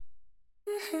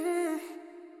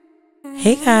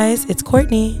Hey guys, it's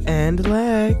Courtney and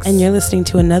Lex, and you're listening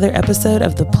to another episode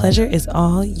of The Pleasure Is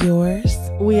All Yours.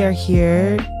 We are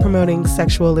here promoting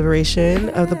sexual liberation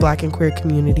of the Black and queer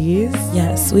communities.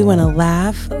 Yes, we want to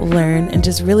laugh, learn, and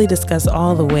just really discuss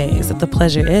all the ways that the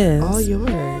pleasure is all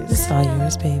yours. It's all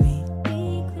yours, baby.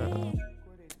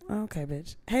 Okay,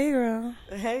 bitch. Hey, girl.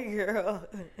 Hey, girl.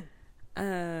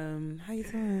 How you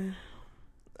doing?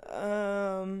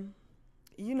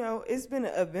 You know, it's been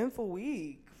an eventful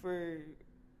week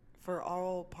for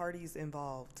all parties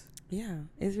involved. Yeah,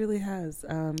 it really has.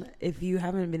 If you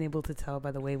haven't been able to tell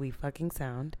by the way we fucking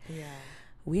sound,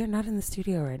 we are not in the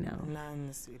studio right now. Not in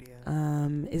the studio.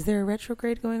 Is there a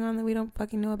retrograde going on that we don't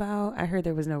fucking know about? I heard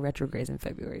there was no retrogrades in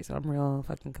February, so I'm real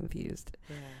fucking confused.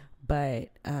 Yeah. But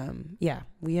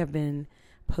we have been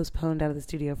postponed out of the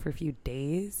studio for a few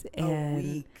days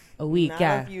and a week. Not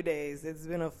a few days. It's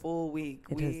been a full week.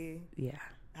 We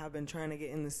have been trying to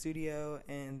get in the studio,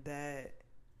 and that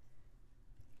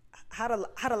how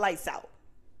the lights out.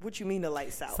 What you mean the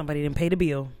lights out? Somebody didn't pay the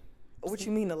bill. What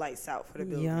you mean the lights out for the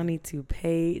building? Y'all need to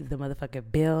pay the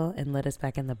motherfucking bill and let us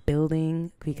back in the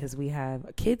building because we have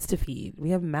kids to feed.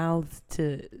 We have mouths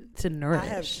to nourish. I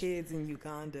have kids in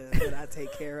Uganda that I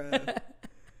take care of.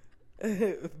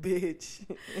 Bitch.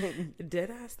 Dead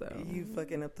ass though. You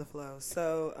fucking up the flow.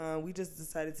 So we just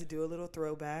decided to do a little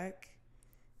throwback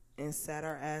and sat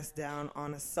our ass down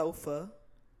on a sofa.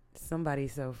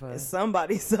 Somebody's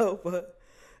sofa.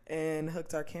 And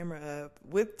hooked our camera up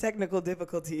with technical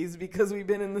difficulties because we've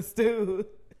been in the stew.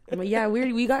 Yeah,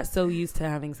 we got so used to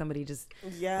having somebody just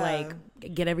like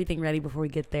get everything ready before we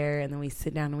get there, and then we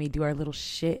sit down and we do our little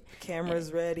shit.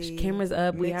 Cameras ready. Cameras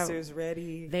up. Mixers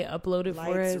ready. They uploaded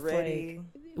for us. Ready.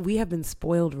 Like, we have been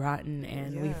spoiled rotten,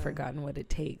 and we've forgotten what it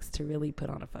takes to really put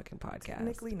on a fucking podcast.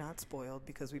 Technically not spoiled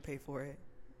because we pay for it.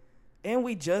 And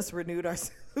we just renewed our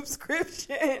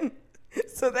subscription.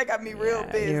 So that got me real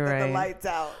pissed that the lights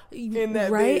out in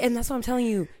that right? bitch. And that's what I'm telling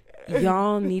you.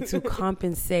 Y'all need to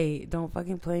compensate. Don't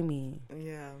fucking play me.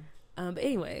 Yeah. But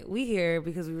anyway, we here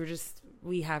because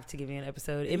we have to give you an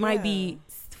episode. It might be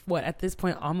at this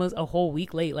point almost a whole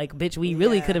week late. Like, bitch, we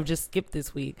really could have just skipped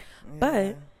this week. Yeah.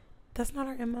 But that's not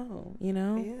our MO, you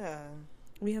know? Yeah.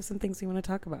 We have some things we want to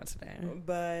talk about today.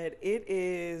 But it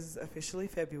is officially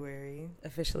February.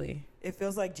 Officially. It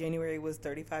feels like January was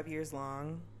 35 years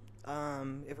long.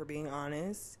 If we're being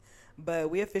honest, but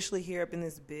we officially here up in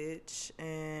this bitch,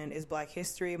 and it's Black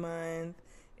History Month.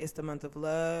 It's the month of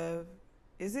love.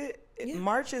 Is it? Yeah.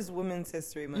 March is Women's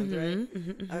History Month, right?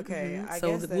 Mm-hmm, okay. Mm-hmm.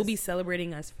 So we'll be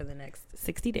celebrating us for the next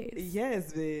 60 days.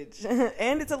 Yes, bitch.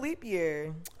 And it's a leap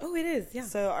year. Oh, it is. Yeah.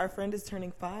 So our friend is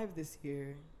turning 5 this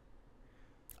year.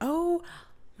 Oh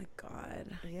my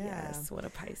God. Yeah. Yes. What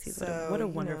a Pisces. So, what a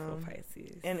wonderful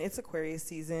Pisces. And it's Aquarius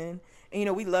season.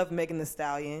 And, we love Megan Thee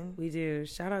Stallion. We do.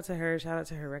 Shout out to her. Shout out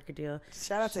to her record deal.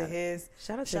 Shout out to his.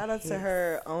 Shout out to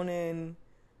her owning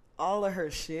all of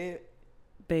her shit.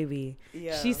 Baby.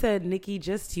 Yeah. She said, Nikki,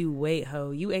 just you wait,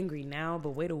 ho. You angry now, but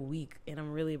wait a week. And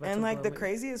I'm really about to. And, like, the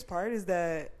craziest part is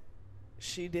that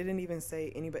she didn't even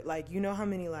say anybody. Like, you know how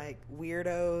many, like,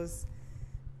 weirdos,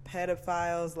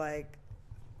 pedophiles, like,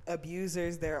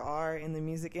 abusers there are in the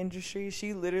music industry?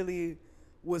 She literally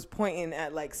was pointing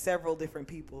at, like, several different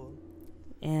people.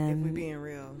 And if we're being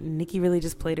real, Nikki really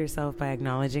just played herself by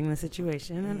acknowledging the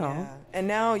situation and all. And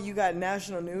now you got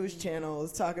national news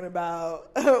channels talking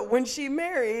about when she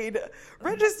married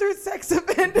registered sex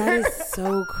offenders. That is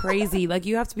so crazy. Like,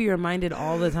 you have to be reminded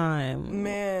all the time.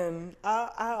 Man,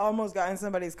 I almost got in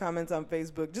somebody's comments on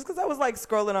Facebook just because I was like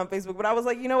scrolling on Facebook, but I was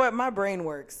like, you know what? My brain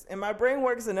works, and my brain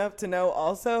works enough to know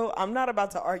also I'm not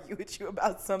about to argue with you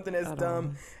about something as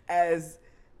dumb as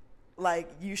like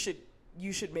you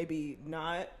should maybe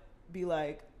not be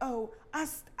like, oh, I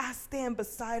stand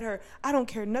beside her. I don't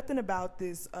care nothing about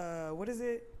this. What is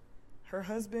it? Her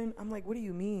husband? I'm like, what do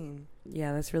you mean?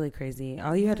 Yeah, that's really crazy.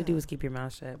 All you had to do was keep your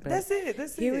mouth shut. But that's it.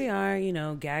 Here we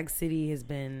are. Gag City has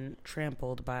been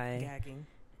trampled by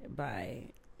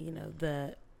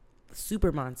the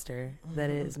super monster that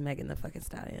is Megan the fucking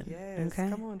Stallion. Yes. Okay?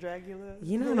 Come on, Dragula.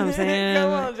 You know what I'm saying?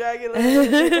 Come on,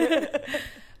 Dragula.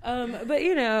 But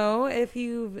if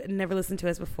you've never listened to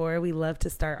us before, we love to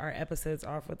start our episodes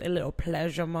off with a little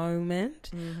pleasure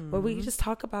moment where we just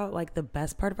talk about like the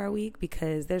best part of our week,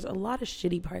 because there's a lot of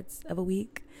shitty parts of a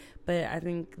week, but I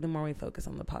think the more we focus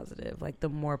on the positive, like the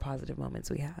more positive moments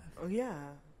we have. Oh yeah.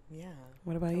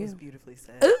 What about you? That was beautifully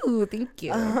said. Ooh, thank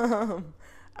you.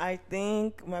 I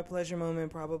think my pleasure moment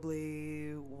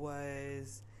probably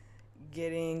was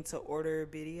getting to order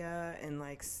birria and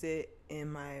like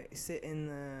I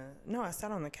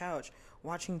sat on the couch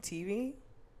watching TV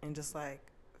and just like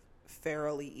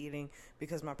ferally eating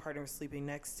because my partner was sleeping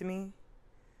next to me.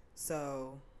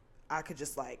 So I could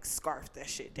just like scarf that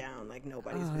shit down like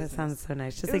nobody's business. That sounds so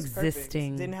nice. Just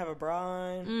existing. Perfect. Didn't have a bra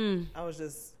on. I was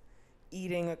just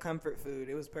eating a comfort food.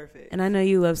 It was perfect. And I know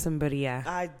you love some birria.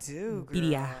 I do, girl.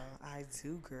 Birria. I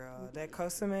do, girl. That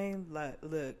Kosame,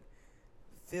 look,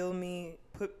 fill me,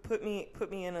 put me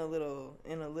in a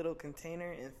little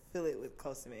container and fill it with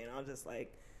Kosame, and I'll just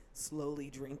like slowly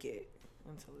drink it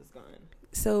until it's gone.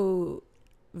 So,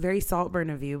 very Saltburn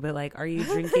of you, but like, are you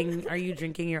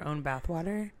drinking your own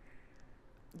bathwater?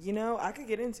 You know, I could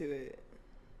get into it.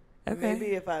 Okay.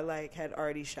 Maybe if I like had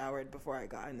already showered before I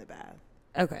got in the bath.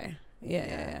 Okay.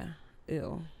 Yeah.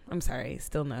 Ew. I'm sorry.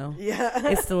 Still no. Yeah.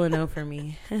 It's still a no for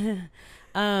me.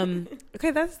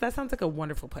 Okay, that sounds like a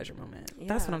wonderful pleasure moment. Yeah.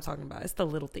 That's what I'm talking about. It's the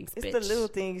little things, bitch. It's the little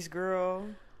things, girl.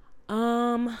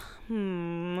 What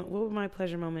would my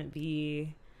pleasure moment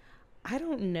be? I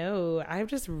don't know. I've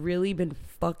just really been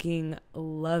fucking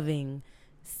loving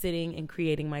sitting and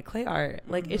creating my clay art.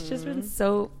 Like, it's just been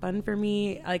so fun for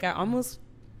me. Like, I almost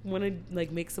want to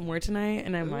like make some more tonight,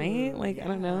 and I might. Like, I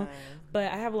don't know.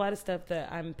 But I have a lot of stuff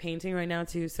that I'm painting right now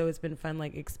too, so it's been fun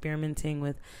like experimenting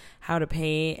with how to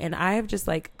paint. And I have just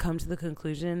like come to the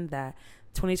conclusion that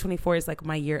 2024 is like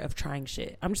my year of trying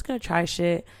shit. I'm just gonna try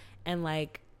shit, and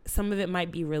like some of it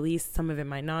might be released, some of it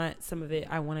might not. Some of it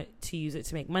I want to use it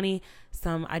to make money.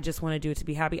 Some I just want to do it to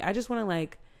be happy. I just want to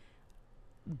like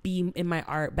be in my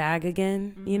art bag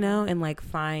again, you know, and like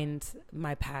find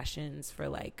my passions for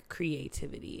like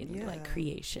creativity and like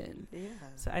creation. Yeah.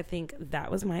 So I think that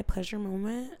was my pleasure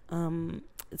moment.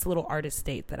 It's a little artist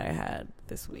state that I had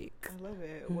this week. I love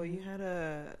it. Well, you had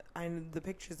the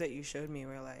pictures that you showed me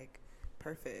were like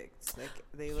perfect. Like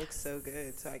they look so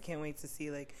good. So I can't wait to see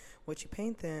like what you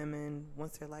paint them, and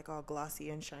once they're like all glossy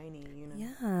and shiny, you know.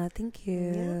 Yeah, thank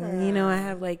you. Yeah. You know, I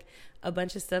have like a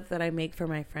bunch of stuff that I make for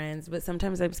my friends, but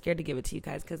sometimes I'm scared to give it to you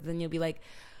guys because then you'll be like,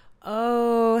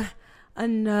 oh,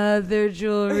 another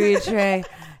jewelry tray.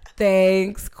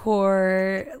 Thanks,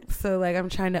 Court. So like I'm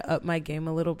trying to up my game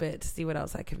a little bit to see what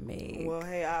else I can make. Well,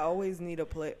 hey, I always need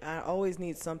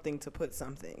something to put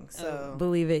something. So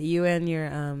believe it, you and your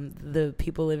the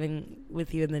people living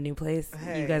with you in the new place,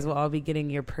 you guys will all be getting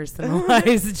your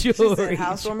personalized jewelry.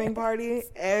 Housewarming party,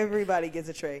 everybody gets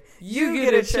a tray. You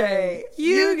get a tray.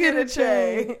 You get a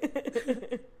tray.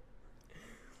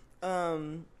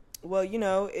 Well, you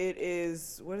know, it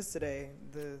is, what is today?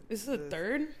 This is the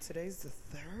 3rd? Today's the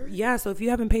 3rd? Yeah, so if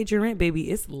you haven't paid your rent, baby,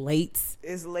 it's late.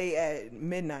 It's late at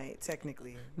midnight,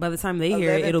 technically. By the time they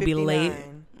hear it, it'll be late.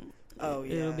 Oh,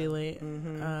 yeah. It'll be late.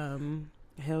 Mm-hmm.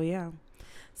 Hell yeah.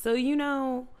 So, you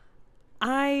know,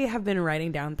 I have been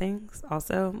writing down things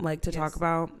also, like to talk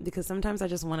about, because sometimes I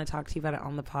just want to talk to you about it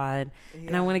on the pod,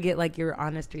 and I want to get like your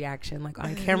honest reaction, like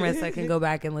on camera, so I can go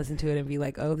back and listen to it and be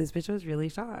like, oh, this bitch was really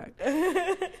shocked.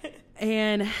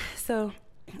 And so,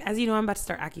 as you know, I'm about to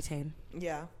start Accutane.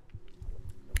 Yeah.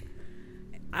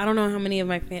 I don't know how many of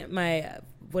my family,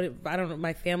 what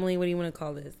do you want to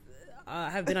call this,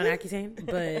 have been on Accutane,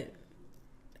 but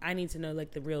I need to know like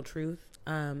the real truth.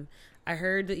 I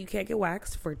heard that you can't get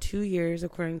waxed for 2 years,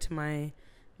 according to my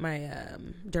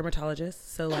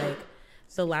dermatologist. So like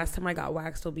the last time I got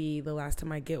waxed will be the last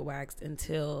time I get waxed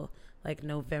until like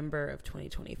November of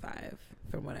 2025,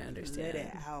 from what I understand. Let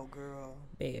it out, girl.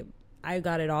 Babe, I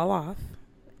got it all off,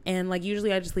 and like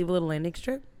usually I just leave a little landing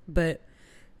strip, but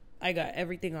I got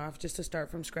everything off just to start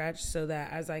from scratch, so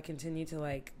that as I continue to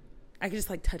like, I can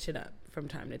just like touch it up from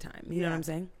time to time. You know what I'm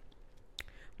saying?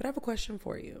 But I have a question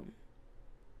for you.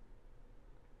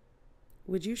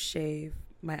 Would you shave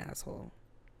my asshole?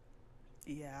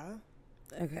 Yeah.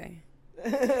 Okay.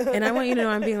 And I want you to know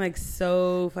I'm being like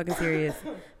so fucking serious,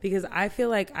 because I feel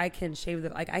like I can shave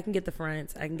I can get the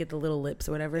fronts, I can get the little lips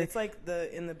or whatever. It's like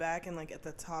in the back and like at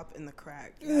the top in the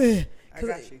crack. I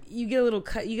got you. You get a little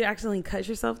cut, you accidentally cut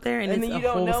yourself there, and it's a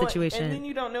whole situation. And then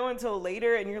you don't know until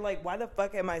later, and you're like, why the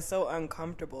fuck am I so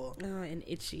uncomfortable? Oh, and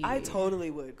itchy. I totally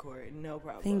would, Court. No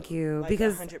problem. Thank you. Like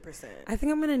because 100%. I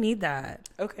think I'm going to need that.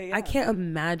 Okay, yeah. I can't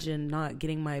imagine not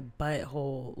getting my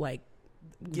butthole like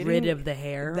rid of the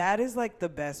hair. That is like the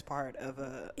best part of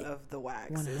the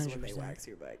wax 100%. Is when they wax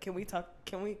your butt. Can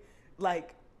we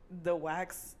like the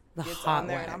wax the gets hot on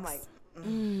there wax. And I'm like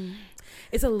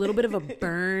It's a little bit of a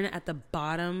burn at the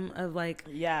bottom of like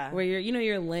where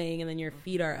you're laying and then your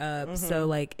feet are up, so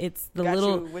like it's the got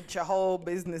little you with your whole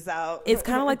business out. It's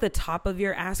kind of like the top of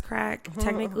your ass crack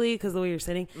technically, because the way you're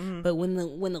sitting, but when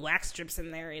the wax drips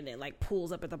in there and it like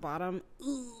pulls up at the bottom,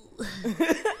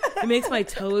 it makes my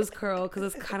toes curl, because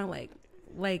it's kind of like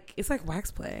like it's like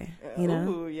wax play, you know?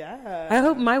 Ooh, yeah. I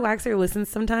hope my waxer listens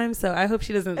sometimes, so I hope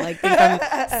she doesn't like think I'm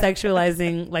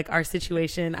sexualizing like our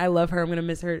situation. I love her. I'm gonna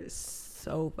miss her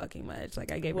so fucking much.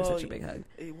 Like I gave her such a big hug.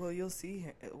 Well, you'll see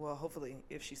her. Well, hopefully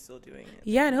if she's still doing it.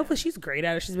 Yeah, and hopefully she's great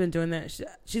at it. She's been doing that.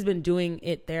 She's been doing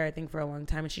it there, I think, for a long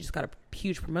time, and she just got a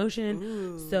huge promotion.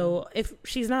 Ooh. So if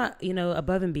she's not, you know,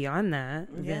 above and beyond that,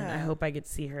 then I hope I get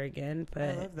to see her again. But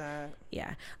I love that.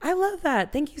 Yeah, I love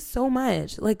that. Thank you so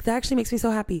much. Like that actually makes me so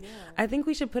happy. Yeah. I think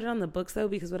we should put it on the books though,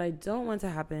 because what I don't want to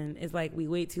happen is like we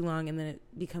wait too long and then it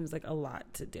becomes like a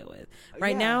lot to deal with.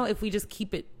 Right now, if we just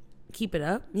keep it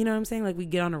up, you know what I'm saying? Like we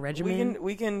get on a regimen.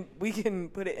 We can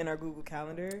put it in our Google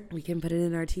Calendar. We can put it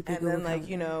in our TP and Google then like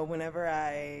calendar. You know, whenever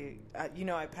I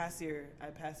pass your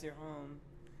home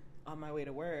on my way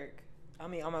to work. I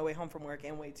mean, on my way home from work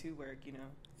and way to work. You know.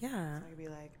 Yeah. So I could be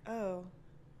like, oh,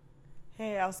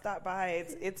 hey, I'll stop by.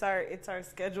 It's our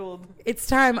scheduled. It's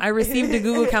time. I received a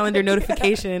Google Calendar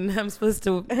notification. I'm supposed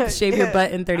to shave your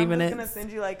butt in 30 minutes. I'm just gonna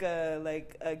send you like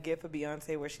a gif of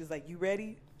Beyonce where she's like, "You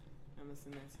ready?" I'm gonna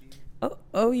send that to you.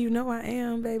 Oh, you know I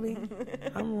am, baby.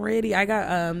 I'm ready. I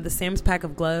got the Sam's pack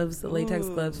of gloves, the latex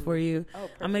gloves for you. Oh,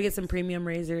 I'm gonna get some premium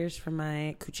razors for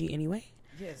my coochie anyway.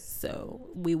 Yes. So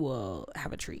we will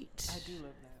have a treat. I do love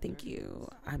that. Thank you.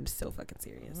 I'm so fucking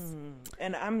serious.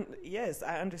 And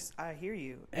I hear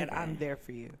you, and I'm there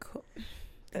for you. Cool.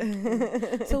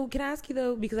 So can I ask you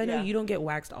though, because I know you don't get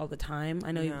waxed all the time.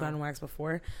 I know you've gotten waxed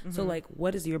before. So like,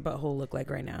 what does your butthole look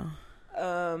like right now?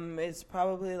 It's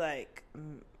probably like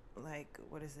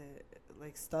what is it?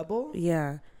 Like stubble?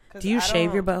 Yeah. Do you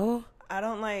shave your butthole? I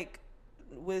don't like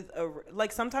with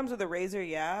sometimes with a razor,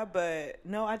 yeah, but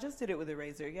no, I just did it with a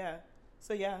razor, yeah.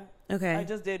 So yeah. Okay. I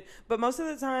just did, but most of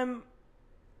the time,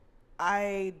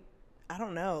 I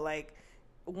don't know. Like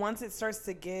once it starts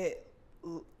to get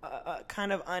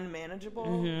kind of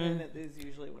unmanageable, then it is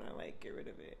usually when I like get rid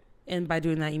of it. And by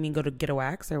doing that, you mean go to get a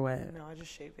wax or what? No, I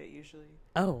just shave it usually.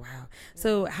 Oh, wow.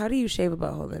 So how do you shave a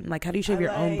butthole then? Like, how do you shave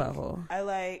your own butthole?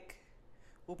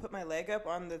 We'll put my leg up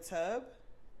on the tub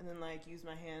and then, like, use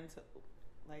my hand to,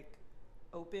 like,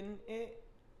 open it,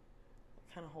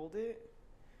 kind of hold it,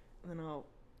 and then I'll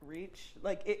reach,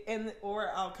 like, it,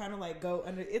 or I'll kind of, like, go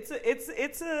under. It's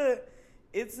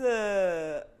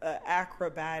a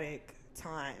acrobatic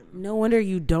time. No wonder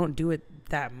you don't do it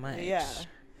that much. Yeah.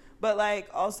 But, like,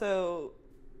 also,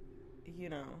 you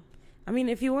know. I mean,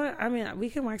 if you want, we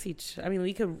can we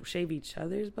could shave each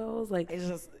other's buttholes. Like, it's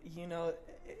just, you know,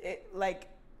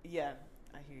 yeah,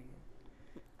 I hear you.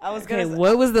 I was okay,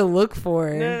 what was the look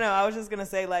for? No. I was just going to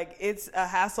say, like, it's a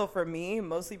hassle for me,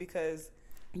 mostly because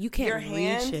you can't your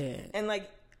hand, reach it. And,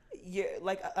 like,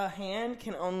 a hand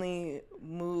can only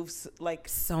move like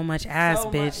so much ass,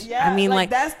 bitch. Yeah, I mean, like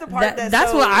that's the part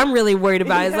that's what I'm really worried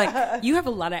about. Is like you have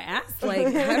a lot of ass.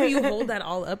 Like, how do you hold that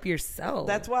all up yourself?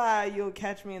 That's why you'll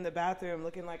catch me in the bathroom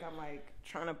looking like I'm like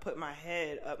trying to put my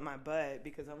head up my butt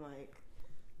because I'm like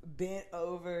bent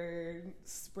over,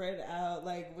 spread out.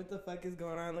 Like, what the fuck is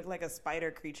going on? Look like a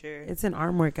spider creature. It's an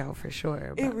arm workout for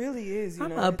sure. It really is. You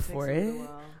I'm up for it.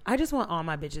 I just want all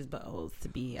my bitches' buttholes to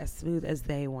be as smooth as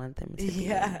they want them to be.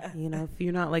 Yeah. You know, if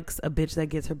you're not like a bitch that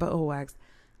gets her butthole waxed,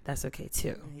 that's okay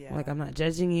too. Yeah. Like, I'm not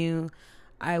judging you.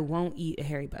 I won't eat a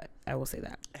hairy butt. I will say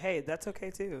that. Hey, that's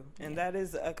okay too. And that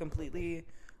is a completely,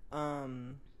 what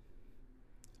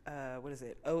is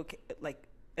it? Okay, like,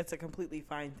 it's a completely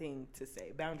fine thing to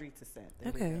say. Boundary to set. There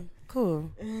okay, cool.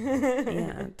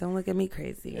 Yeah, don't look at me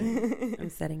crazy. I'm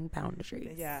setting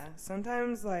boundaries. Yeah,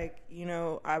 sometimes, like, you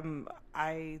know,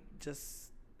 I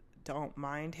just don't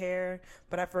mind hair,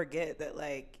 but I forget that,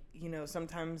 like, you know,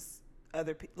 sometimes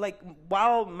other people, like,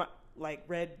 while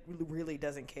Red really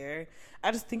doesn't care,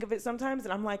 I just think of it sometimes,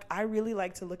 and I'm like, I really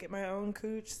like to look at my own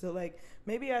cooch, so, like,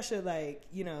 maybe I should, like,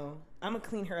 you know, I'm gonna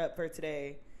clean her up for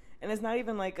today, and it's not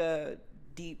even like a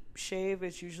deep shave.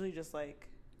 It's usually just like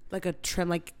a trim,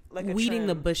 like weeding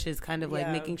the bushes, kind of like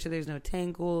making sure there's no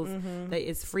tangles, that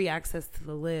it's free access to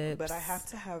the lips. But I have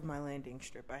to have my landing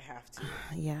strip. I have to.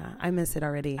 Yeah, I miss it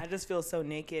already. I just feel so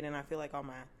naked, and I feel like all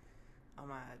my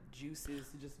juices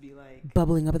just be like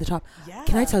bubbling up at the top. Yeah.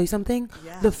 Can I tell you something?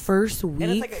 Yeah. The first week,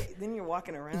 and it's like then you're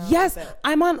walking around. Yes,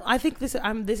 I'm on. I think this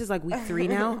is like week 3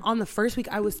 now. On the first week,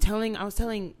 I was telling. I was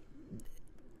telling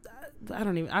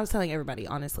everybody,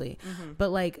 honestly,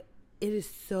 but like, it is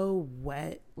so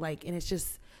wet, like, and it's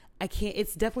just, I can't,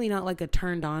 it's definitely not like a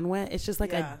turned on wet. It's just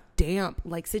like a damp,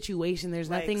 like, situation. There's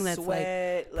like nothing that's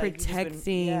sweat, like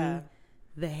protecting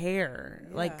the hair.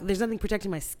 Yeah. Like, there's nothing protecting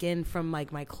my skin from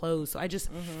like my clothes. So I just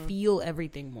feel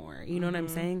everything more. You know what I'm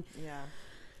saying? Yeah.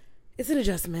 It's an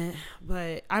adjustment,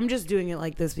 but I'm just doing it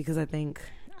like this because I think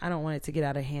I don't want it to get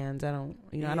out of hand. I don't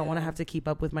want to have to keep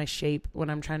up with my shape when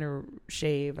I'm trying to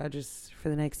shave. For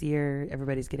the next year,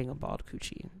 everybody's getting a bald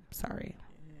coochie. Sorry.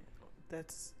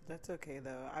 That's okay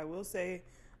though. I will say,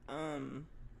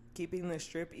 keeping the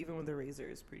strip even with a razor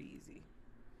is pretty easy.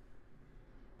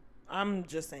 I'm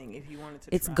just saying if you wanted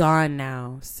to it's try. Gone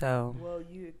now, so. Well,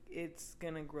 it's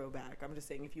going to grow back. I'm just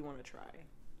saying if you want to try.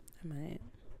 I might.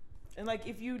 And like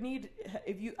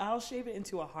I'll shave it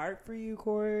into a heart for you,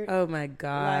 Court. Oh my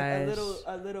gosh. Like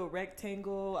a little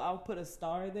rectangle. I'll put a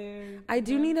star there. I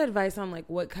do need advice on like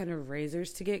what kind of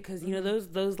razors to get, because you know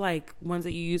those like ones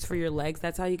that you use for your legs,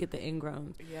 that's how you get the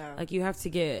ingrown. Yeah. Like you have to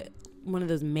get one of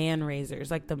those man razors,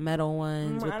 like the metal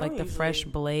ones with like the fresh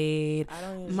blade.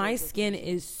 My skin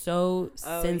is so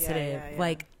sensitive. Yeah.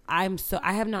 Like I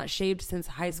have not shaved since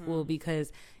high school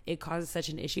because it causes such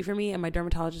an issue for me. And my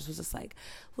dermatologist was just like,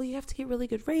 well, you have to get really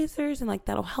good razors and like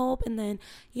that'll help. And then,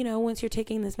 you know, once you're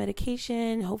taking this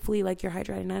medication, hopefully like your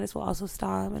hydradenitis will also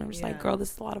stop. And I'm just like, girl,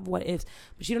 this is a lot of what ifs.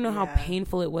 But you don't know how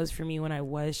painful it was for me when I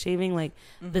was shaving, like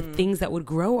the things that would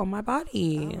grow on my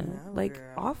body. Oh, no, like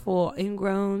girl. awful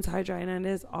ingrowns,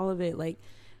 hydradenitis, all of it. Like,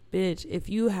 bitch, if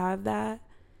you have that,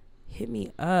 hit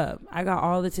me up. I got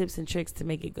all the tips and tricks to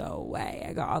make it go away.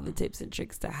 I got all the tips and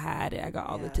tricks to hide it. I got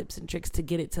all the tips and tricks to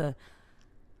get it to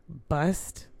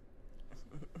bust.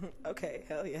 Okay,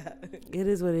 hell yeah. It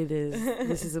is what it is.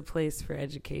 This is a place for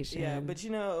education. Yeah, but you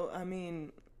know, I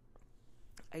mean,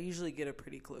 I usually get a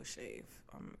pretty close shave.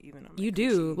 Even on my you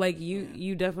do. coochie. Like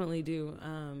you definitely do.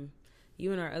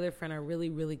 You and our other friend are really,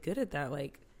 really good at that.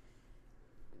 Like,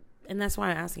 and that's why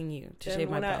I'm asking you to shave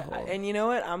my butthole. And you know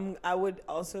what? I would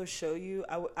also show you.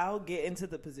 I'll get into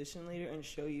the position later and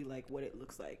show you like what it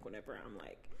looks like whenever I'm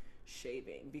like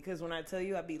shaving. Because when I tell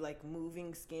you, I'd be like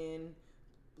moving skin,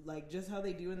 like just how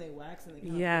they do when they wax and they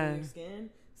kind of move your skin.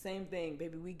 Same thing,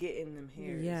 baby. We get in them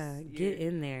hairs. Yeah, get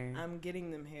in there. I'm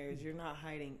getting them hairs. You're not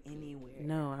hiding anywhere.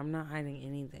 No, I'm not hiding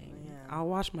anything. Yeah. I'll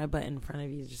wash my butt in front of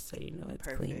you just so you know it's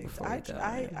clean before we go.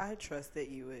 I trust that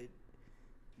you would.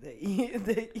 That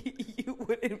you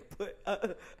wouldn't put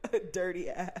a dirty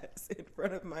ass in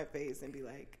front of my face and be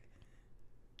like,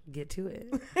 get to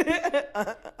it.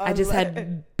 I just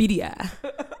had BDI.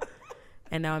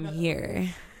 And now I'm here.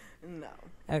 No.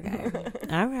 Okay.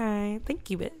 All right. Thank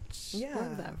you, bitch. Yeah.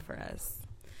 Love that for us.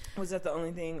 Was that the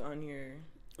only thing on your...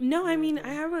 No, I mean,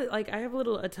 I have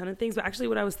a ton of things, but actually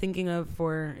what I was thinking of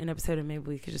for an episode, and maybe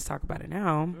we could just talk about it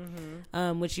now,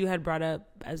 which you had brought up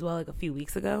as well, like a few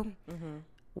weeks ago.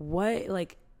 What,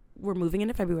 like, we're moving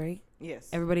into February. Yes.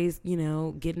 Everybody's, you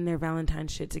know, getting their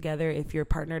Valentine's shit together. If you're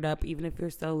partnered up, even if you're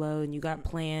solo and you got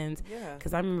plans. Yeah.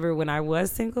 Because I remember when I was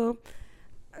single,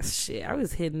 shit, I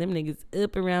was hitting them niggas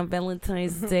up around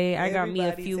Valentine's Day. I got me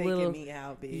a few little... me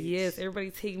out, bitch. Yes,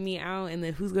 everybody taking me out, and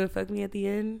then who's going to fuck me at the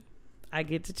end? I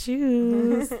get to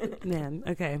choose. Man,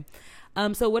 okay.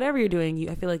 So whatever you're doing,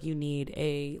 I feel like you need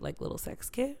a, like, little sex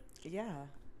kit. Yeah.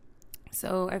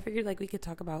 So I figured, like, we could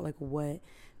talk about, like, what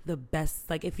the best,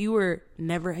 like, if you've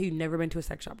never been to a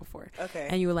sex shop before. Okay.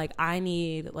 And you were like, I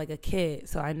need, like, a kit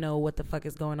so I know what the fuck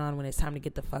is going on when it's time to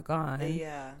get the fuck on.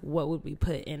 Yeah. What would we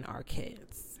put in our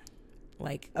kits?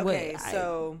 Like, okay,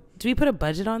 so... do we put a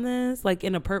budget on this? Like,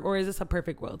 in a or is this a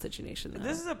perfect world situation? Though?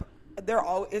 This is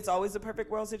it's always a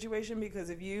perfect world situation, because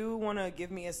if you want to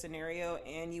give me a scenario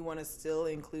and you want to still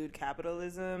include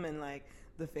capitalism and, like,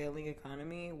 the failing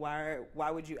economy, why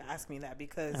would you ask me that?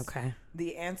 Because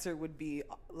the answer would be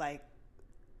like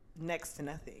next to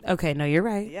nothing. Okay, no, you're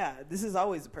right. Yeah, this is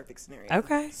always a perfect scenario.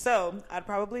 Okay. So I'd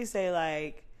probably say,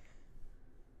 like,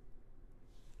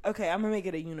 okay, I'm gonna make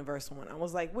it a universal one. I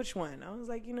was like, which one? I was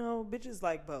like, you know, bitches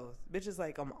like both. Bitches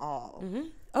like them all.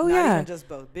 Oh, Not yeah. even just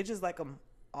both. Bitches like them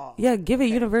all. Yeah, give it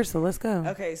universal. Let's go.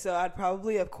 Okay, so I'd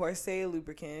probably, of course, say a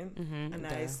lubricant. A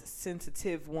nice,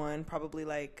 sensitive one. Probably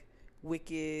like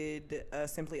Wicked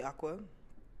Simply Aqua.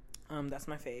 That's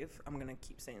my fave. I'm gonna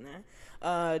keep saying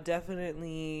that.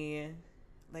 Definitely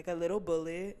like a little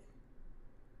bullet.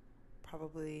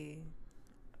 Probably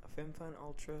a FemFun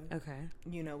Ultra. Okay.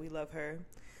 You know, we love her.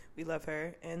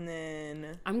 And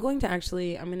then I'm going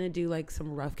to do like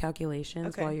some rough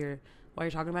calculations while you're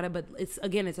talking about it. But it's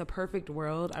a perfect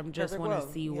world. I just want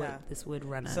to see what this would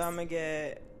run us. So I'm gonna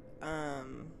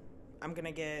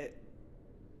get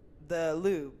the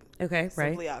lube. Okay,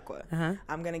 Simply right. Aqua.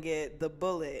 I'm gonna get the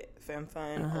Bullet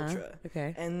FemFun Ultra.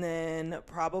 Okay. And then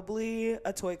probably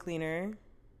a toy cleaner.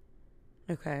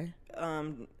 Okay.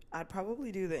 I'd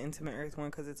probably do the Intimate Earth one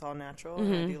because it's all natural.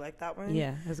 And I do like that one.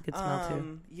 Yeah, it has a good smell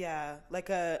too. Yeah, like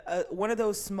a one of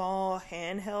those small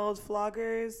handheld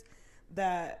floggers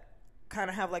that kind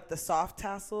of have like the soft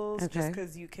tassels, just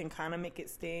because you can kind of make it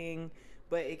sting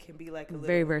but it can be like a little,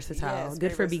 very versatile. Yes,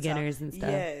 good for versatile. Beginners and stuff.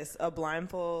 Yes, a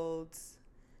blindfold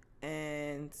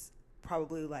and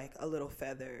probably like a little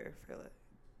feather for like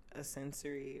a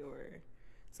sensory or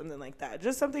something like that.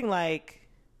 Just something like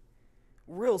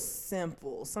real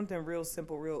simple,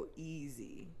 real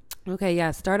easy. Okay, yeah,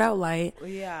 start out light.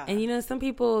 Yeah. And, you know, some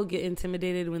people get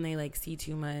intimidated when they, like, see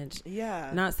too much.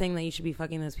 Yeah. Not saying that you should be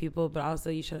fucking those people, but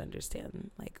also you should understand,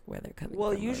 like, where they're coming from.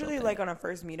 Well, usually, like, on a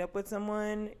first meetup with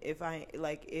someone, if I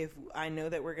know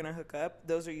that we're going to hook up,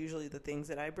 those are usually the things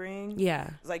that I bring. Yeah.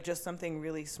 It's, like, just something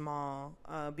really small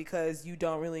because you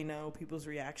don't really know people's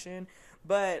reaction.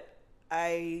 But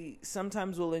I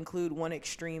sometimes will include one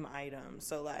extreme item.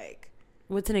 So, like...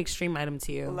 What's an extreme item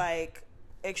to you? Like...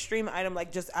 extreme item,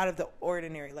 like just out of the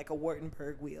ordinary, like a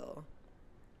Wartenberg wheel,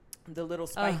 the little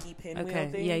spiky pinwheel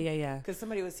thing. Yeah. Because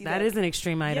somebody would see that is an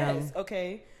extreme item. Yes.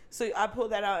 Okay. So I pull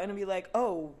that out and be like,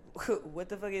 "Oh, what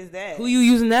the fuck is that? Who you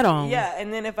using that on?" Yeah.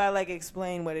 And then if I like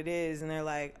explain what it is, and they're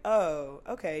like, "Oh,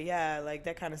 okay, yeah, like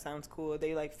that kind of sounds cool."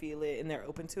 They like feel it and they're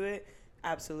open to it.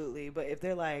 Absolutely. But if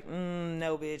they're like,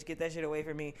 "No, bitch, get that shit away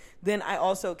from me," then I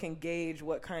also can gauge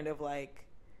what kind of like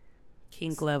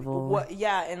kink level. What?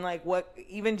 Yeah, and like what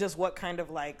kind of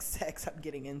like sex I'm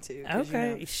getting into. Okay,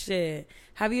 you know. Shit.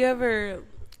 Have you ever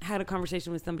had a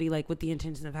conversation with somebody like with the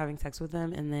intention of having sex with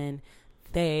them, and then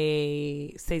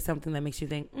they say something that makes you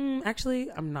think, actually,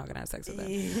 I'm not gonna have sex with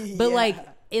them. But like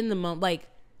in the moment, like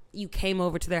you came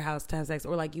over to their house to have sex,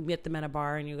 or like you met them at a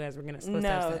bar and you guys were supposed to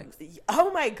have sex.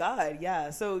 Oh my God, yeah.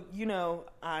 So you know,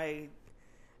 I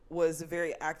was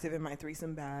very active in my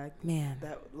threesome bag. Man,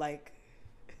 that like.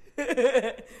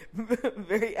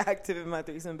 Very active in my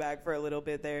threesome bag for a little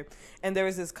bit there, and there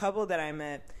was this couple that I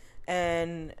met,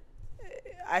 and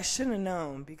I shouldn't have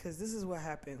known, because this is what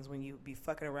happens when you be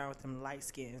fucking around with them light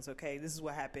skins. Okay, this is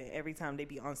what happened every time they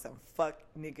be on some fuck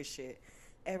nigga shit,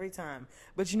 every time.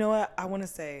 But you know what, I want to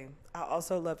say, I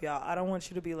also love y'all. I don't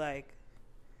want you to be like,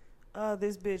 oh,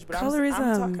 this bitch, but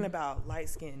I'm talking about light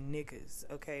skinned niggas.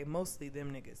 Okay, mostly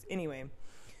them niggas. Anyway.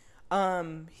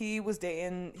 He was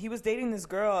dating this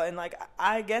girl, and like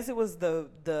I guess it was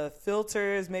the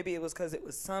filters, maybe it was because it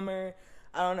was summer,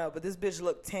 I don't know, but this bitch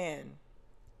looked tan.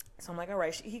 So I'm like, all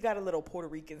right, he got a little Puerto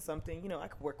Rican something, you know, I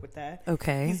could work with that.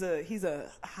 Okay. He's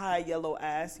a high yellow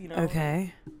ass, you know.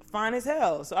 Okay. Fine as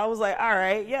hell. So I was like, all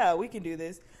right, yeah, we can do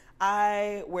this.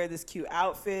 I wear this cute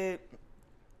outfit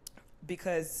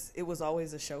because it was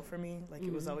always a show for me. Like,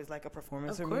 it was always like a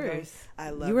performance for me.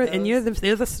 I love those. And you're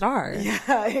the star.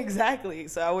 Yeah, exactly.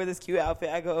 So I wear this cute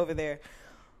outfit. I go over there.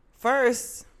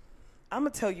 First, I'm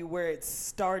going to tell you where it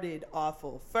started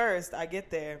awful. First, I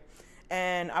get there,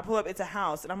 and I pull up. It's a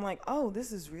house. And I'm like, oh,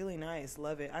 this is really nice.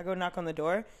 Love it. I go knock on the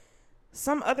door.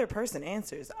 Some other person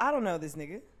answers. I don't know this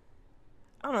nigga.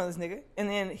 And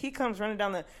then he comes running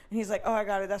down and he's like, oh, I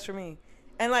got it. That's for me.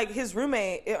 And, like, his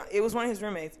roommate, it was one of his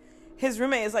roommates. His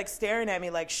roommate is like staring at me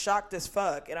like shocked as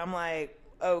fuck, and I'm like,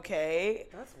 okay,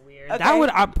 that's weird.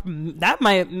 Okay. That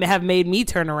might have made me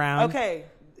turn around. Okay,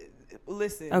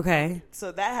 listen. Okay,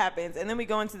 so that happens, and then we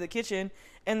go into the kitchen,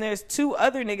 and there's two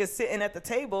other niggas sitting at the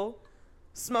table,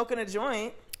 smoking a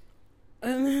joint.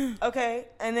 Okay,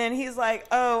 and then he's like,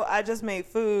 oh, I just made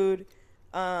food.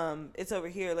 It's over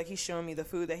here. Like, he's showing me the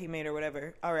food that he made or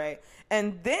whatever. All right.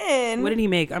 And then... What did he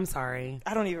make? I'm sorry.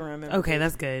 I don't even remember. Okay,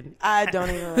 that's good. I don't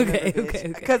even remember.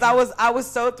 Okay. Because I was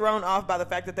so thrown off by the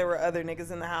fact that there were other niggas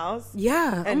in the house.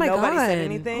 Yeah. And nobody said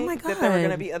anything. That there were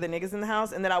going to be other niggas in the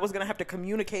house, and that I was going to have to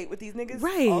communicate with these niggas.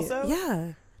 Right. Also.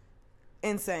 Yeah.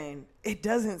 Insane. It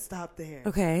doesn't stop there.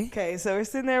 Okay. Okay, so we're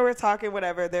sitting there, we're talking,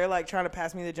 whatever. They're like trying to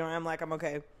pass me the joint. I'm like, I'm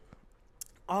okay.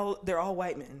 They're all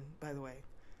white men, by the way.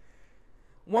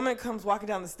 Woman comes walking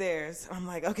down the stairs. I'm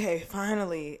like, okay,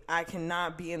 finally, I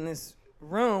cannot be in this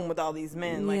room with all these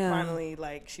men. Like, finally,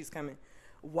 like, she's coming.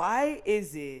 Why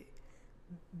is it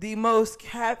the most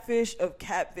catfish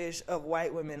of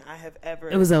white women I have ever...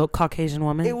 It was a Caucasian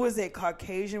woman? It was a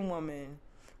Caucasian woman.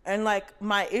 And, like,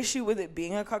 my issue with it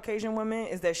being a Caucasian woman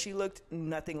is that she looked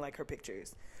nothing like her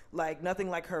pictures. Like, nothing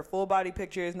like her full body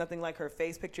pictures, nothing like her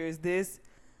face pictures.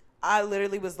 I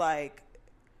literally was like...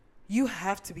 You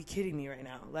have to be kidding me right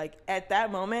now. Like, at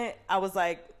that moment, I was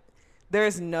like,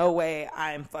 there's no way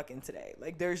I'm fucking today.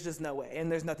 Like, there's just no way. And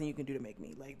there's nothing you can do to make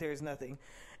me. Like, there's nothing.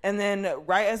 And then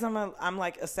right as I'm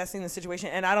like, assessing the situation,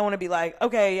 and I don't want to be like,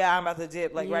 okay, yeah, I'm about to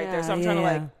dip, like, right there. So I'm trying to,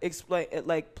 like, explain,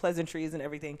 like, pleasantries and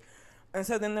everything. And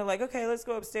so then they're like, okay, let's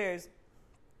go upstairs.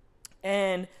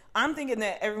 And I'm thinking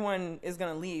that everyone is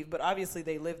going to leave, but obviously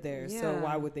they live there. So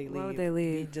why would they leave? Why would they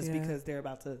leave? Just because they're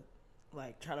about to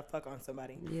like try to fuck on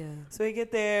somebody. Yeah. So we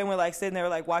get there and we're like sitting there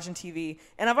like watching TV,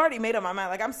 and I've already made up my mind.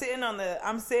 Like I'm sitting on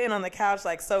the couch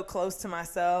like so close to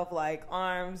myself, like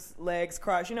arms, legs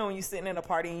crossed. You know when you sitting in a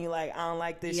party and you like, I don't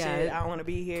like this shit. I don't want to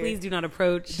be here. Please do not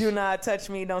approach. Do not touch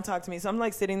me. Don't talk to me. So I'm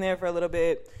like sitting there for a little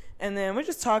bit, and then we're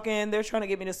just talking. They're trying to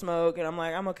get me to smoke, and I'm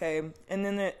like, I'm okay. And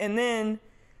then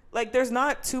like there's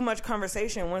not too much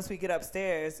conversation once we get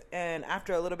upstairs, and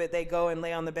after a little bit they go and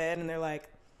lay on the bed, and they're like,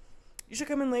 you should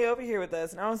come and lay over here with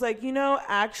us. And I was like,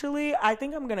 actually I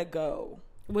think I'm gonna go.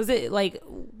 Was it like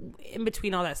in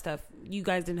between all that stuff you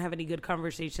guys didn't have any good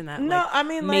conversation that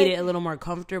made it a little more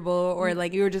comfortable, or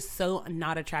like you were just so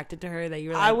not attracted to her that you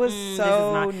were like, I was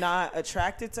not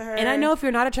attracted to her? And I know if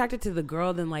you're not attracted to the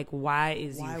girl, then like why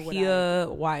is we here?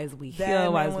 Why is we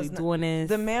doing this?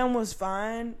 The man was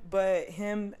fine, but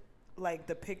him, like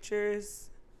the pictures,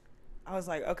 I was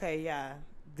like, okay, yeah,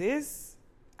 this,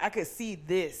 I could see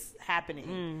this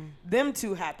happening. Them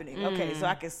two happening. Okay, so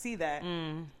I could see that.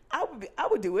 I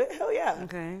would do it. Hell yeah.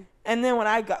 Okay. And then when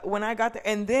I got there,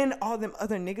 and then all them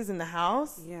other niggas in the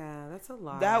house. Yeah, that's a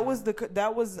lot. I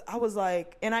was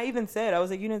like, and I even said, I was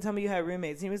like, you didn't tell me you had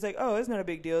roommates. And he was like, oh, it's not a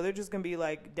big deal. They're just gonna be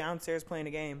like downstairs playing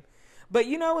a game. But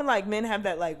you know when like men have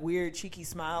that like weird cheeky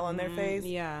smile on their face?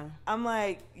 Yeah. I'm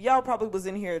like, y'all probably was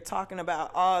in here talking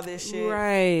about all this shit.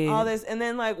 Right. All this, and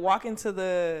then like walk into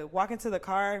the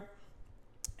car,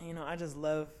 I just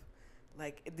love,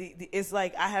 like it's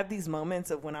like I have these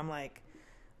moments of when I'm like,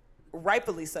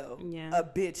 rightfully so, a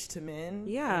bitch to men.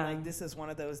 Yeah. And like this is one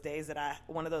of those days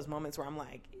one of those moments where I'm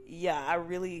like, yeah, I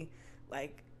really,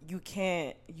 like, you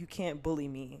can't bully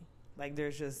me. Like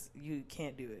there's just, you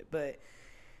can't do it. But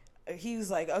he was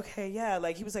like, okay, yeah.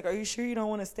 Like he was like, are you sure you don't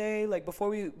want to stay? Like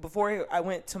before I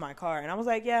went to my car, and I was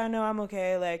like, yeah, no, I'm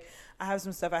okay. Like I have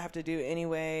some stuff I have to do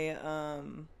anyway.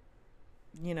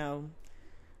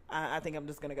 I think I'm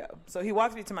just gonna go. So he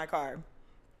walks me to my car,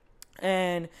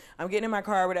 and I'm getting in my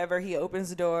car or whatever. He opens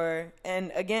the door,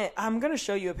 and again, I'm gonna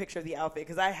show you a picture of the outfit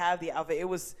because I have the outfit. It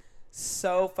was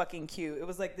so fucking cute. It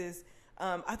was like this.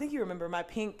 I think you remember my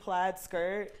pink plaid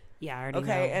skirt. Yeah, I already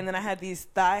know. And then I had these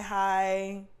thigh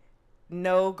high,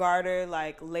 no garter,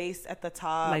 like lace at the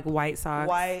top, like white socks,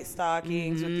 white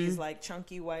stockings with these like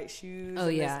chunky white shoes. Oh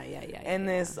yeah. And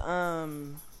this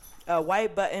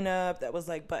white button up that was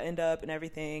like buttoned up and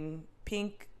everything.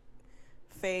 Pink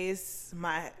face.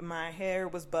 My hair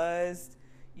was buzzed,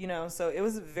 so it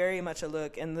was very much a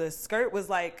look. And the skirt was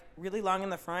like really long in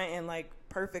the front and like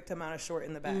perfect amount of short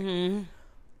in the back.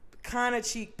 Kind of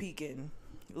cheek peeking.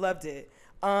 Loved it.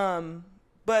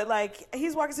 But like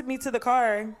he's walking me to the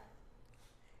car.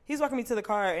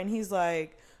 And he's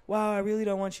like, wow, I really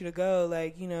don't want you to go.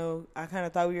 Like, I kind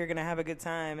of thought we were going to have a good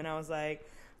time. And I was like,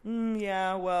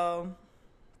 yeah, well,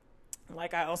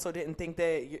 like, I also didn't think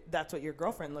that that's what your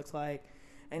girlfriend looks like.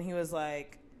 And he was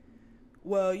like,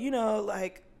 well,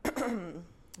 like,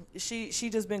 she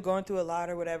just been going through a lot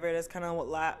or whatever. That's kind of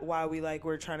why we, like,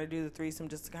 we're trying to do the threesome,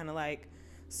 just to kind of, like,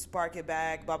 spark it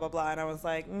back, blah, blah, blah. And I was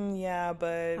like, yeah,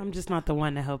 but I'm just not the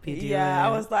one to help you do it. Yeah, I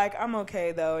was like, I'm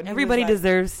okay, though. And everybody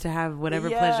deserves to have whatever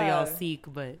pleasure y'all seek,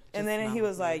 but and then he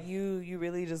was like, you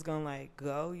really just gonna, like,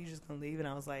 go? You just gonna leave? And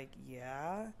I was like,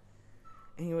 yeah.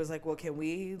 And he was like, well, can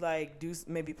we, like,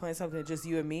 maybe plan something just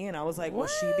you and me? And I was like, will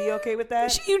she be okay with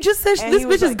that? You just said this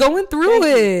bitch is going through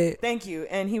it. Thank you.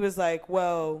 And he was like,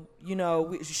 well,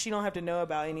 she don't have to know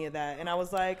about any of that. And I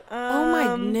was like, oh, my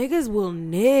niggas will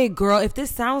nig, girl. If this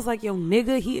sounds like your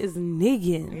nigga, he is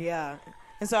nigging. Yeah.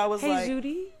 And so I was like, hey,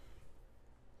 Judy.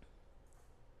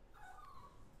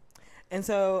 And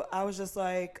so I was just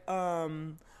like,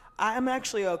 I'm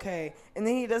actually okay. And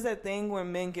then he does that thing where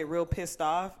men get real pissed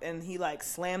off, and he like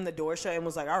slammed the door shut and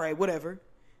was like, all right, whatever.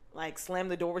 Like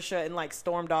slammed the door shut and like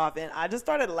stormed off. And I just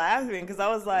started laughing because I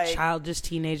was like, childish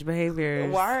teenage behavior.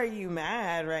 Why are you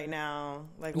mad right now?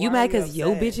 Like, you mad because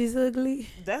your bitch is ugly?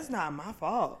 That's not my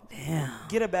fault. Damn.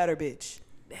 Get a better bitch.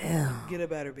 Damn. Get a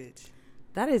better bitch.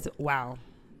 That is, wow.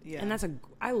 Yeah. And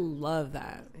I love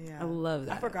that. Yeah. I love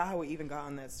that. I forgot how we even got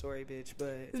on that story, bitch, but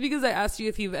it's because I asked you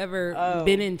if you've ever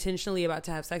been intentionally about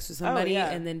to have sex with somebody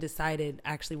and then decided,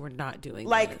 actually, we're not doing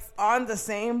this. On the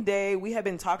same day, we had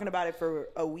been talking about it for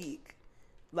a week.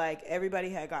 Like, everybody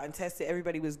had gotten tested.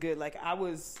 Everybody was good. Like,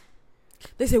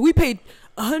 they said, we paid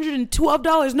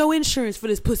 $112, no insurance for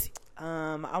this pussy.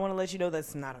 I want to let you know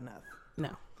that's not enough.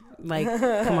 No. Like,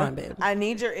 come on, babe. I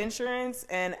need your insurance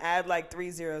and add like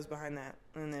 3 zeros behind that.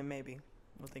 And then maybe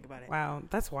we'll think about it. Wow.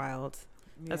 That's wild.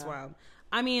 That's wild.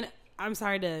 I mean, I'm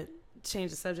sorry to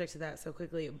change the subject to that so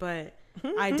quickly, but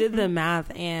I did the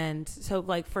math. And so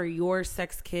like for your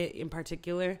sex kit in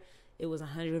particular, it was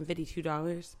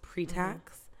 $152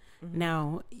 pre-tax. Mm-hmm.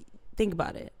 Now, think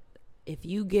about it. If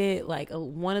you get like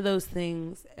one of those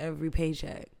things every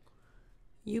paycheck,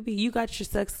 you got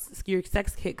your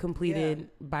sex kit completed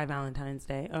by Valentine's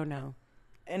Day. Oh no.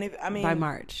 And by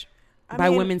March. By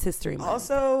Women's History Month.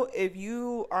 Also, if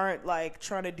you aren't like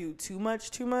trying to do too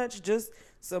much, just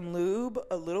some lube,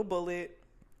 a little bullet,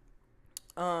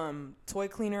 toy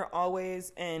cleaner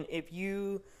always, and if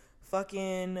you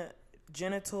fucking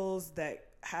genitals that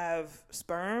have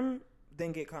sperm,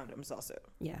 then get condoms also.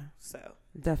 Yeah. So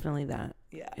definitely that.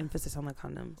 Yeah. Emphasis on the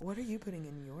condoms. What are you putting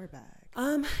in your bag?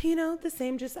 The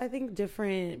same, just I think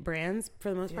different brands for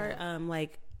the most part.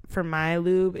 Like for my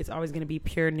lube, it's always going to be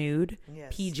Pure Nude.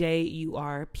 Yes.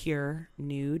 PJUR, Pure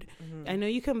Nude. Mm-hmm. I know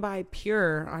you can buy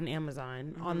Pure on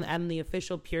Amazon on the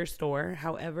official Pure store.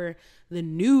 However, the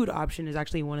nude option is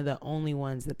actually one of the only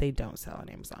ones that they don't sell on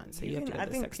Amazon. So you have to go to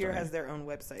the think sex Pure store. Has their own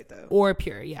website though. Or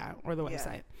Pure, or the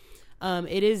website.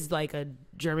 It is like a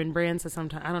German brand, so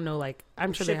sometimes I don't know. Like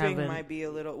I'm sure shipping they have might be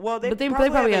a little. Well, they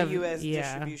probably have a U.S.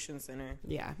 distribution center.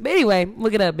 Yeah, but anyway,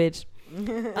 look it up, bitch.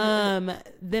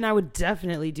 Then I would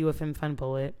definitely do a Femme Fun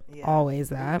bullet. Yeah. Always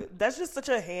that. That's just such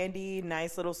a handy,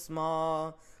 nice little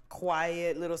small,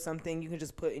 quiet little something you can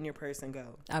just put in your purse and go.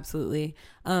 Absolutely.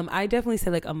 I definitely say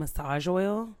like a massage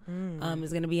oil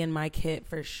is going to be in my kit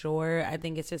for sure. I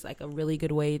think it's just like a really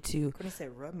good way to say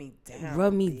rub me down.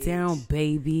 Rub me down,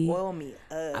 baby. Oil me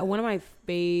up. One of my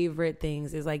favorite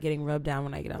things is like getting rubbed down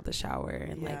when I get out the shower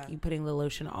and like you putting the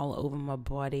lotion all over my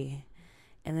body.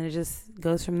 And then it just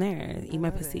goes from there. Eat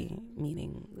my pussy.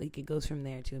 Meaning like it goes from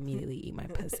there to immediately eat my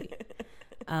pussy.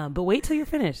 But wait till you're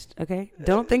finished, okay?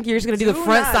 Don't think you're just going to do the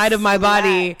front side of my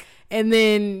body and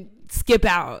then skip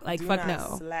out. Like, fuck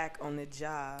no. Slack on the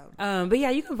job. But yeah,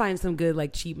 you can find some good,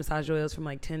 like, cheap massage oils from,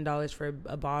 like, $10 for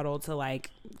a bottle to, like,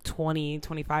 $20,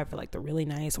 $25 for, like, the really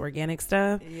nice organic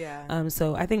stuff. Yeah.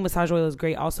 So I think massage oil is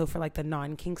great also for, like, the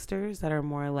non-kinksters that are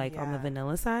more, like, on the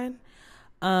vanilla side.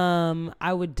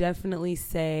 I would definitely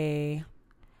say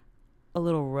a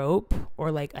little rope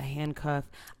or like a handcuff.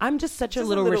 I'm just such a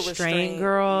little restraint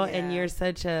girl, and you're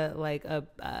such a like a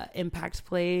impact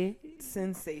play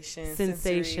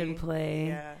sensation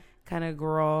play kind of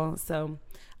girl. So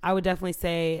I would definitely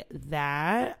say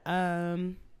that.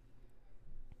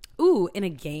 In a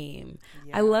game.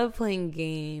 I love playing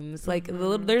games. Like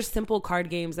there's simple card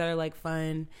games that are like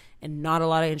fun and not a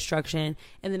lot of instruction.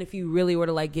 And then if you really were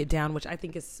to like get down, which I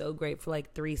think is so great for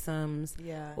like threesomes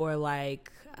or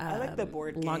like I like the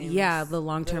board games. The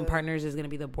long-term partners is going to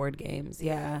be the board games.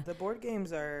 The board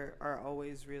games are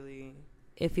always really.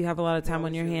 If you have a lot of time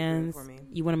on your hands,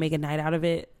 you want to make a night out of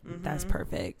it. That's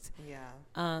perfect.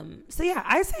 Yeah. So yeah,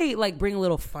 I say like bring a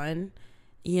little fun.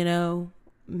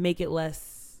 Make it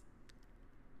less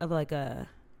of like a,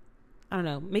 I don't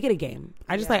know, make it a game.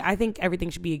 I think everything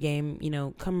should be a game.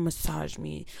 Come massage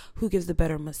me. Who gives the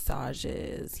better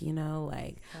massages?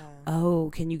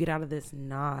 Can you get out of this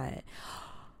knot?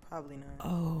 Probably not.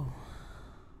 Oh.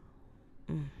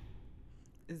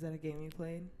 Is that a game you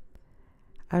played?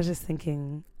 I was just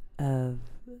thinking of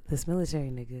this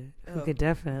military nigga who could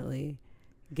definitely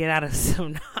get out of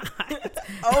some knots.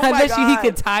 I bet you he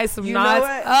could tie some knots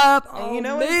up on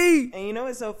me. And you know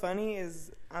what's so funny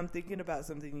is I'm thinking about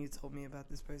something you told me about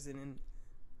this person, and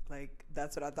like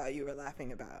that's what I thought you were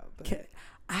laughing about. But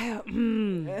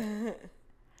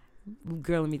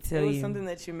girl, let me tell you, it was something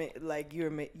that you made, like you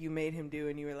made him do,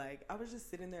 and you were like, I was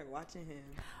just sitting there watching him.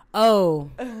 Oh,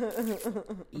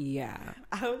 yeah.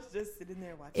 I was just sitting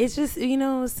there watching. It's just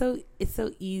it's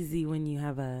so easy when you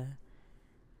have a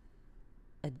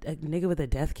nigga with a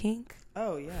death kink.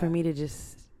 Oh yeah. For me to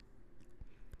just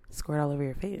squirt all over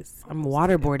your face. I'm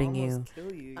waterboarding you.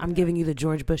 I'm giving you the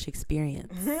George Bush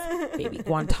experience, baby.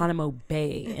 Guantanamo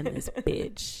Bay in this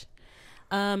bitch.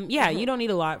 You don't need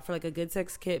a lot for like a good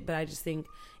sex kit, but I just think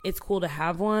it's cool to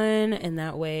have one, and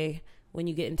that way when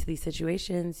you get into these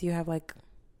situations, you have like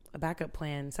a backup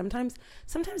plan. Sometimes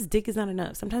dick is not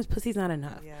enough. Sometimes pussy's not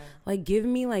enough. Yeah. Like give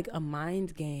me like a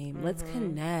mind game. Let's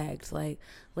connect. Like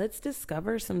let's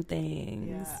discover some things.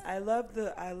 Yeah, I love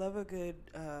a good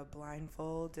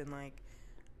blindfold and like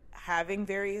having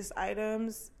various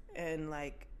items and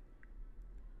like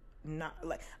not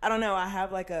like I don't know. I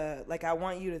have like I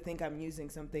want you to think I'm using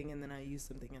something and then I use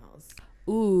something else.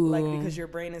 Ooh, like because your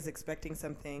brain is expecting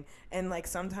something, and like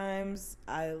sometimes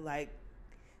I like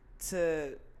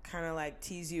to kind of like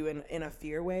tease you in a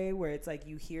fear way where it's like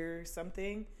you hear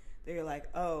something that you're like,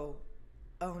 oh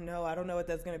no, I don't know what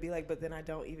that's gonna be like, but then I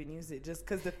don't even use it just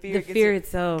because the fear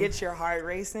itself gets your heart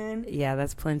racing. Yeah,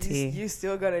 that's plenty. You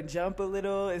still gonna jump a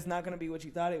little. It's not gonna be what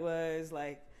you thought it was.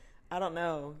 Like I don't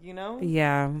know, you know?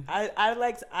 Yeah.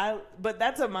 But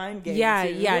that's a mind game. Yeah,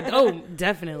 too. yeah. Oh,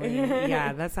 definitely.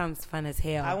 Yeah, that sounds fun as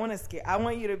hell. I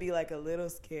want you to be like a little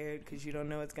scared because you don't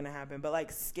know what's gonna happen, but like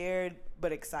scared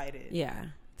but excited. Yeah,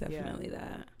 definitely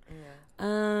that.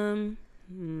 Yeah.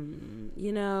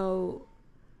 You know,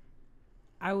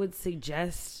 I would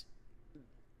suggest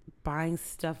buying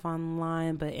stuff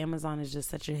online, but Amazon is just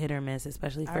such a hit or miss,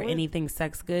 especially for anything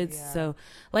sex goods. Yeah. So,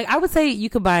 like, I would say you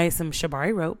could buy some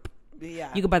shibari rope.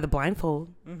 Yeah. You could buy the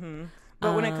blindfold. Mm-hmm.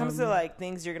 But when it comes to like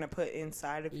things you're gonna put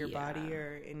inside of your body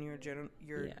or in your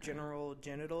general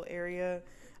genital area,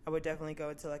 I would definitely go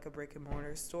into like a brick and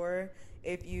mortar store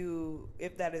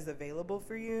if that is available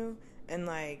for you. And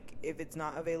like if it's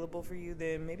not available for you,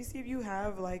 then maybe see if you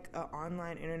have like an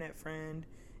online internet friend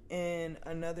in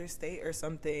another state or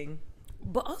something.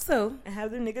 But also, and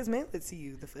have the niggas mail it to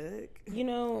you. The fuck? You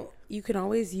know, you can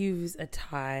always use a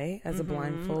tie as a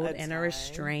blindfold and a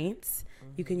restraint.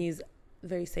 You can use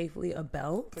very safely a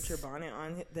belt. Put your bonnet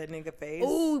on that nigga face.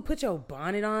 Ooh, put your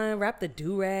bonnet on. Wrap the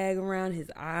do-rag around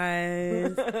his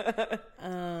eyes.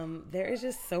 There is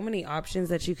just so many options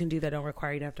that you can do that don't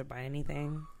require you to have to buy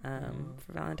anything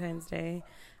for Valentine's Day.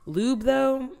 Lube,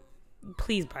 though,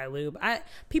 please buy lube.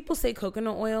 People say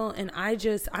coconut oil, and I'm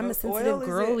a sensitive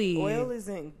girly. Oil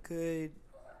isn't good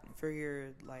for your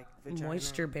like vagina.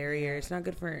 Moisture barrier. It's not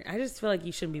good for. I just feel like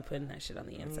you shouldn't be putting that shit on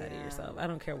the inside of yourself. I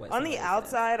don't care what. On the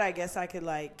outside, I guess I could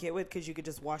like get with because you could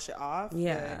just wash it off.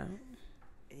 Yeah.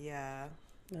 Yeah.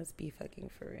 Let's be fucking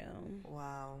for real.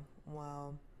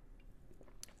 Wow.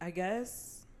 I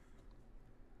guess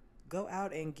go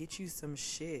out and get you some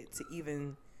shit to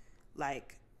even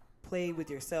like play with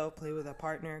yourself, play with a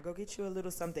partner. Go get you a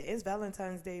little something. It's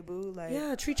Valentine's Day, boo. Like,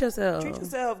 yeah, treat yourself. Treat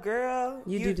yourself, girl.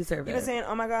 You do deserve it. You're saying,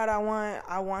 oh my God, I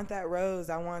want that rose.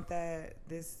 I want that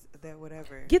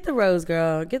whatever. Get the rose,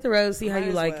 girl. Get the rose. See how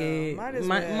you like it. Might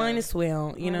as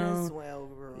well. You know. Might as well,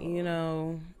 girl. You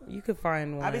know, you could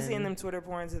find one. I be seeing them Twitter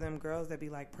porns of them girls that be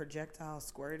like projectile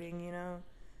squirting. You know.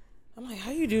 I'm like,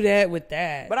 how you do that with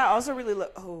that? But I also really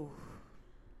look. Oh.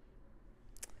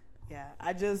 Yeah,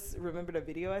 I just remembered a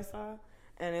video I saw,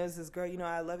 and it was this girl. You know,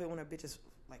 I love it when a bitch is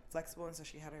like flexible, and so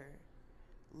she had her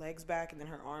legs back, and then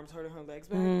her arms holding her legs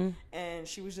back, and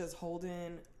she was just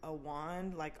holding a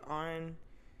wand like on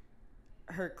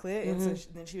her clit, and so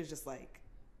then she was just like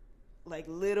a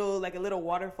little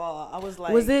waterfall. I was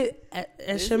like, was it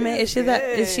Shemay?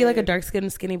 Is she like a dark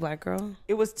skinned skinny black girl?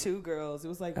 It was two girls. It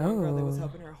was like one girl that was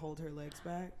helping her hold her legs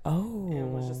back. Oh,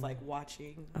 and was just like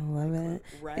watching. I love it.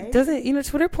 Right? It doesn't, you know,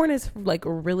 Twitter porn is like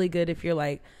really good if you're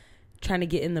like trying to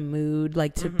get in the mood,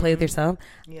 like to play with yourself.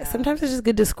 Yeah. Sometimes it's just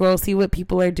good to scroll, see what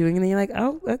people are doing, and then you're like,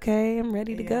 oh, okay, I'm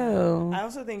ready to go. I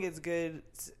also think it's good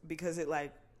because it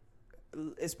like,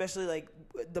 especially like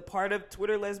the part of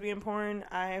Twitter lesbian porn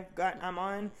I'm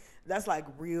on, that's like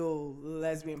real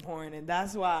lesbian porn, and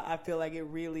that's why I feel like it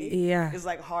really is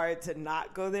like hard to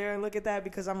not go there and look at that,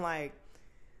 because I'm like,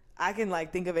 I can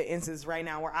like think of an instance right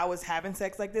now where I was having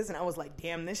sex like this and I was like,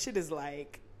 damn, this shit is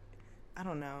like, I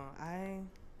don't know,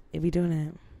 it be doing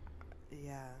it.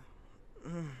 Yeah.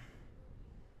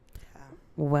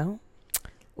 Well,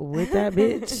 with that,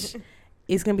 bitch,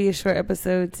 it's going to be a short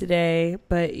episode today,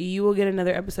 but you will get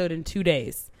another episode in 2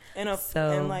 days. And a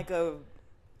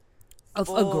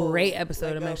great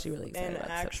episode. Like I'm actually really excited about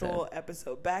an actual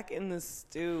episode. Back in the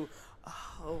stew.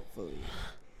 Hopefully.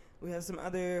 We have some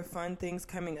other fun things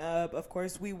coming up. Of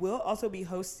course, we will also be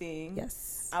hosting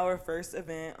our first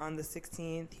event on the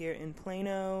 16th here in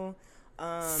Plano.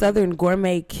 Southern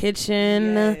Gourmet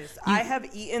Kitchen. Yes. I have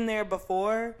eaten there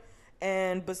before.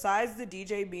 And besides the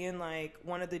DJ being like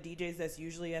one of the DJs that's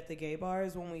usually at the gay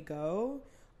bars when we go,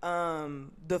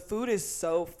 the food is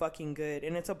so fucking good,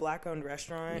 and it's a black-owned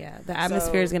restaurant. Yeah, the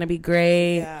atmosphere is gonna be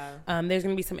great. Yeah. There's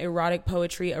gonna be some erotic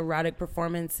poetry, erotic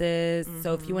performances.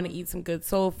 So if you want to eat some good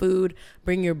soul food,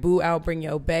 bring your boo out, bring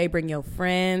your bae, bring your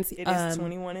friends. It is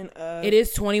 21 and up. It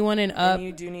is 21 and up. And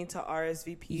you do need to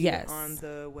RSVP on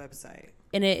the website.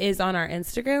 And it is on our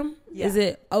Instagram. Yeah. Is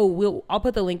it? Oh, I'll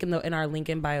put the link in our link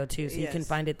in bio too, so you can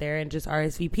find it there and just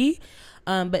RSVP.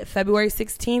 But February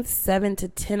 16th, 7 to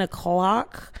 10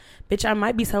 o'clock. Bitch, I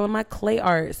might be selling my clay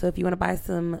art. So if you want to buy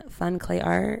some fun clay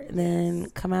art, then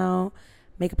come out,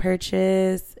 make a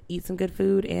purchase, eat some good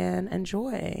food, and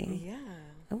enjoy.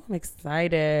 Yeah. Oh, I'm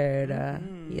excited.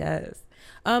 Yes.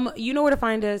 You know where to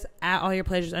find us at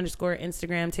allyourpleasures _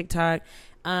 Instagram, TikTok.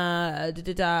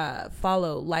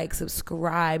 Follow, like,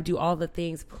 subscribe, do all the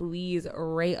things. Please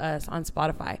rate us on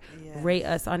Spotify, rate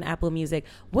us on Apple Music.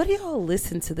 What do y'all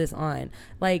listen to this on?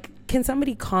 Like, can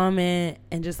somebody comment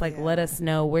and just like let us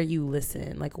know where you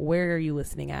listen? Like, where are you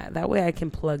listening at? That way I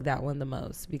can plug that one the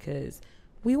most, because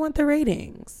we want the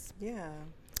ratings. Yeah.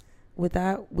 With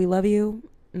that, we love you.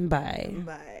 Bye.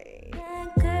 Bye.